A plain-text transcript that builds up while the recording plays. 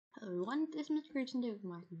everyone, this is MCreator today with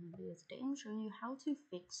my video. Today I'm showing you how to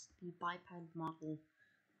fix the biped model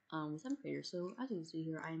with MCreator. So as you can see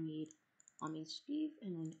here, I made a Steve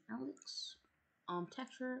and an Alex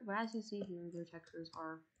texture, but as you see here, their textures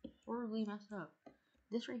are horribly messed up.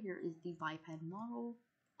 This right here is the biped model.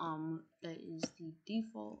 That is the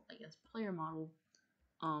default, I guess, player model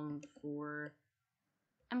for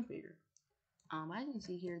MCreator. As you can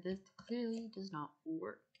see here, this clearly does not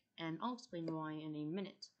work, and I'll explain why in a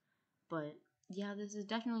minute. But yeah, this is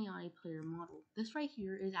definitely not a player model. This right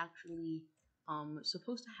here is actually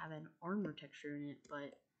supposed to have an armor texture in it,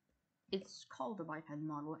 but it's called a biped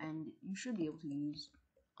model, and you should be able to use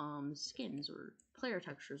skins or player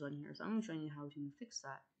textures on here. So I'm going to show you how to fix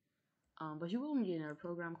that. But you will need another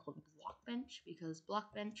program called Blockbench, because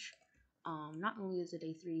Blockbench, not only is it a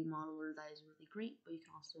 3D modeler that is really great, but you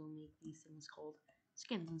can also make these things called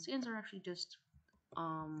skins. And skins are actually just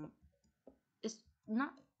it's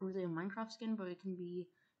not really a Minecraft skin, but it can be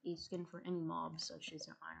a skin for any mob, such as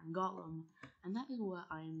an iron golem, and that is what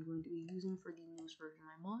I am going to be using for the newest version.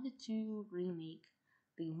 I wanted to remake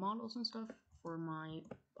the models and stuff for my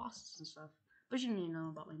bosses and stuff, but you don't need to know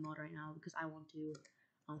about my mod right now because I want to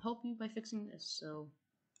help you by fixing this. So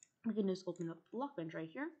we can just open up Blockbench right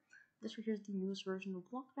here. This right here is the newest version of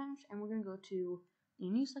Blockbench, and we're going to go to the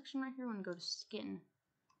new section right here. We're going to go to skin.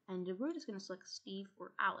 And we're just going to select Steve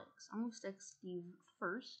or Alex. I'm going to select Steve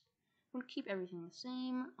first. I'm going to keep everything the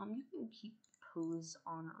same. You can keep pose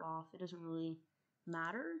on or off. It doesn't really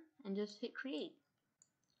matter. And just hit create.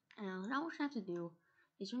 And now what you have to do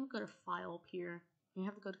is you're going to go to file up here. And you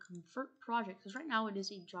have to go to convert project. Because right now it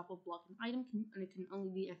is a drop of block item. And it can only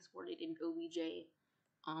be exported in OBJ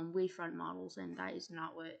wavefront models. And that is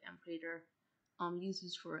not what MCreator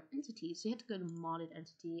uses for entities. So you have to go to modded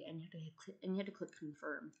entity and you have to click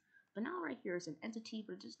confirm. But now right here is an entity,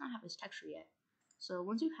 but it does not have its texture yet. So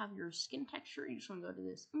once you have your skin texture, you just want to go to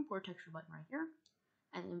this import texture button right here,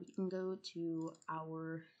 and then we can go to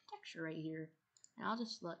our texture right here, and I'll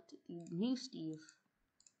just select the new Steve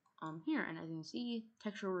here, and as you can see,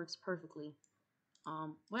 texture works perfectly.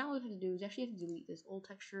 What I have to do is actually have to delete this old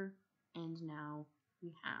texture, and now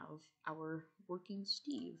we have our working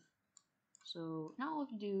Steve. So now all we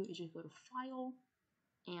have to do is just go to File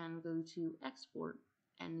and go to Export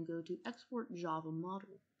and go to Export Java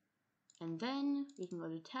Model. And then we can go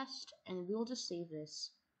to Test and we'll just save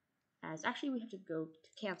this as, actually we have to go to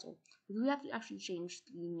Cancel. We have to actually change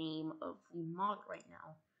the name of the model right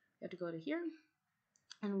now. We have to go to here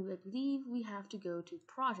and I believe we have to go to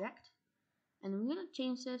Project. And we're going to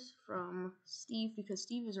change this from Steve because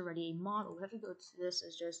Steve is already a model. We have to go to this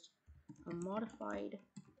as just a modified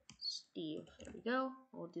Steve. There we go.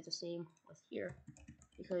 We'll do the same with here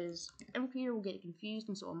because MCreator will get confused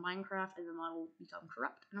and so will Minecraft and the model will become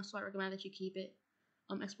corrupt. And also I recommend that you keep it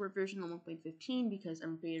export version on 1.15 because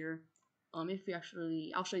MCreator, if you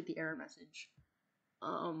actually, I'll show you the error message,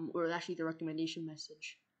 or actually the recommendation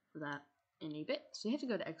message for that in a bit. So you have to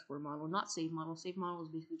go to export model, not save model. Save model is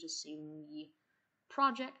basically just saving the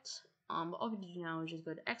project. But all we have to do now is just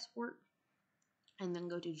go to export and then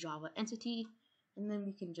go to Java entity. And then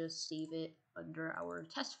we can just save it under our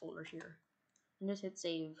test folder here. And just hit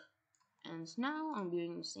save. And now I'm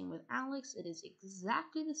doing the same with Alex. It is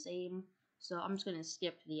exactly the same. So I'm just going to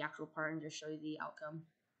skip the actual part and just show you the outcome.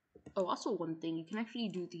 Oh, also one thing, you can actually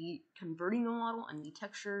do the converting the model and the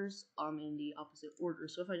textures in the opposite order.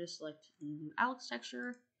 So if I just select the new Alex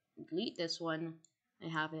texture, delete this one, I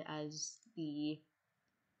have it as the,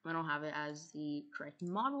 I don't have it as the correct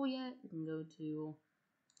model yet. You can go to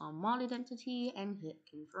modded entity and hit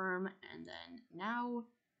confirm, and then now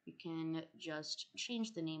you can just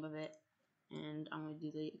change the name of it, and I'm going to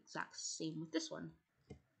do the exact same with this one.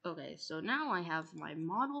 Okay, so now I have my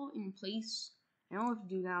model in place, and all we have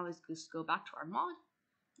to do now is just go back to our mod,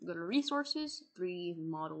 go to resources, 3D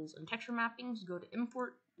models and texture mappings, go to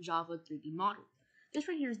import Java 3D model. This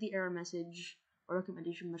right here is the error message or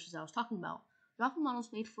recommendation message I was talking about. Java models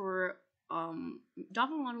made for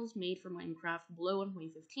Minecraft below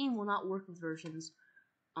 1.15 will not work with versions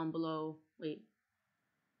below,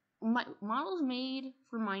 models made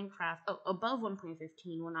for Minecraft above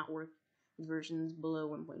 1.15 will not work with versions below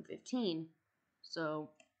 1.15.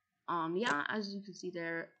 So yeah, as you can see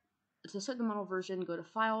there, to set the model version, go to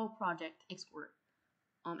File, Project, Export.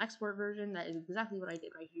 Export version, that is exactly what I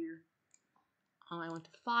did right here. I went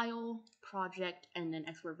to File, Project, and then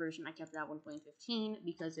Export version. I kept it at 1.15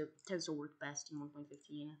 because it tends to work best in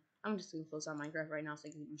 1.15. I'm just going to close out Minecraft right now so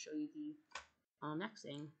I can even show you the next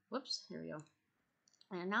thing. Whoops, here we go.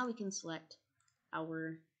 And now we can select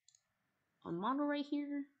our model right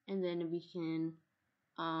here, and then we can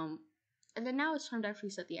And then now it's time to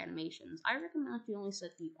actually set the animations. I recommend that you only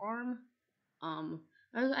set the arm.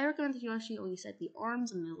 I recommend that you actually only set the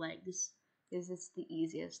arms and the legs, because it's the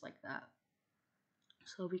easiest like that.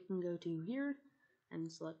 So we can go to here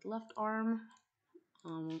and select left arm,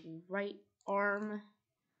 right arm,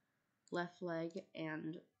 left leg,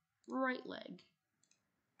 and right leg.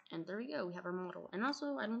 And there we go, we have our model. And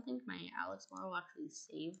also, I don't think my Alex model actually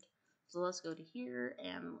saved. So let's go to here,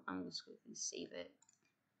 and I'm just going to save it.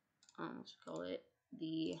 Let's call it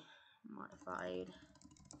the modified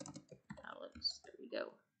Alex. There we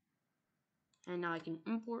go. And now I can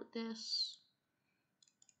import this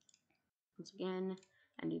once again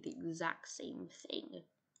and do the exact same thing.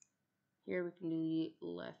 Here we can do the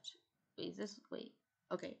left. Wait, is this? Wait.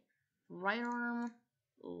 Okay. Right arm,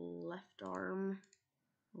 left arm,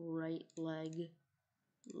 right leg,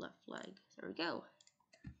 left leg. There we go.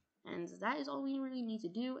 And that is all we really need to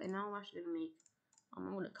do. And now I'm actually gonna make.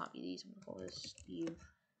 I'm gonna copy these. I'm gonna call this Steve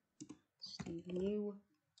new.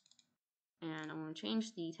 And I'm gonna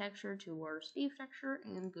change the texture to our Steve texture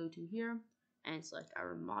and go to here and select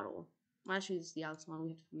our model. Well, actually, this is the Alex model.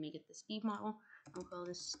 We have to make it the Steve model. I'll call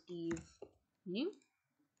this Steve new.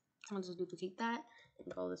 I'll just duplicate that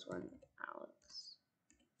and call this one Alex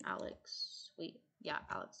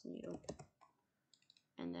new.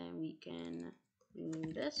 And then we can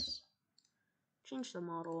remove this, change the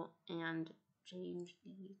model, and change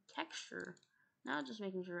the texture. Now just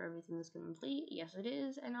making sure everything is complete. Yes, it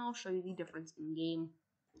is, and I'll show you the difference in game.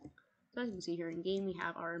 So as you can see here in game, we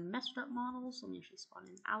have our messed up models. So let me actually spawn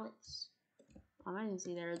in Alex. As you can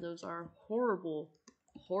see there, those are horrible,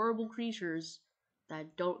 horrible creatures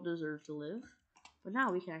that don't deserve to live. But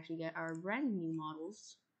now we can actually get our brand new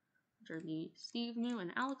models, which are the Steve new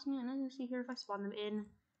and Alex new. And as you can see here, if I spawn them in,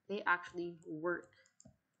 they actually work.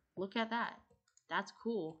 Look at that. That's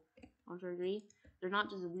cool. Don't you agree? They're not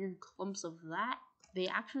just weird clumps of that. They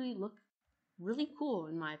actually look really cool,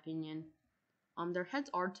 in my opinion. Their heads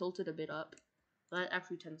are tilted a bit up. That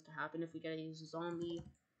actually tends to happen if we get a zombie.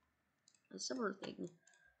 A similar thing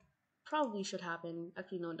probably should happen.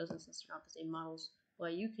 Actually, no, it doesn't, since they're not the same models.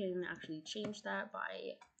 But you can actually change that by,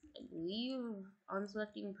 I believe,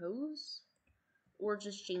 unselecting pose, or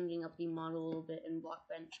just changing up the model a little bit in block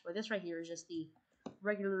bench. But this right here is just the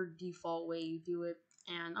regular default way you do it.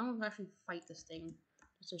 And I'm gonna actually fight this thing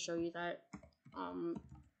just to show you that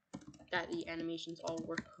that the animations all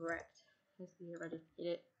work correct. Let's see if I just hit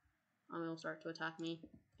it. It'll start to attack me.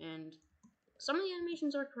 And some of the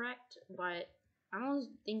animations are correct, but I don't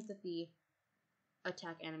think that the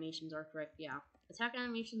attack animations are correct. Yeah, attack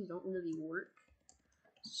animations don't really work.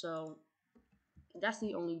 So that's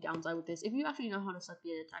the only downside with this. If you actually know how to set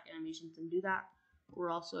the attack animations, then do that. Or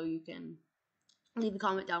also you can leave a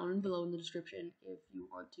comment down below in the description if you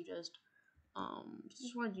want to just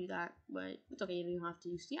want to do that. But it's okay if you don't have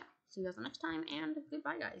to. So yeah, see you guys next time, and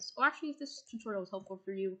goodbye, guys. Oh, actually, if this tutorial was helpful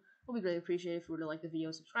for you, it would be greatly appreciated if you were to like the video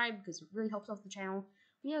and subscribe, because it really helps out the channel.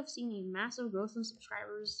 We have seen a massive growth in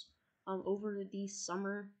subscribers over the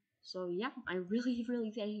summer. So yeah, I really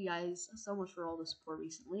thank you guys so much for all the support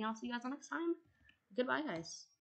recently. I'll see you guys next time. Goodbye, guys.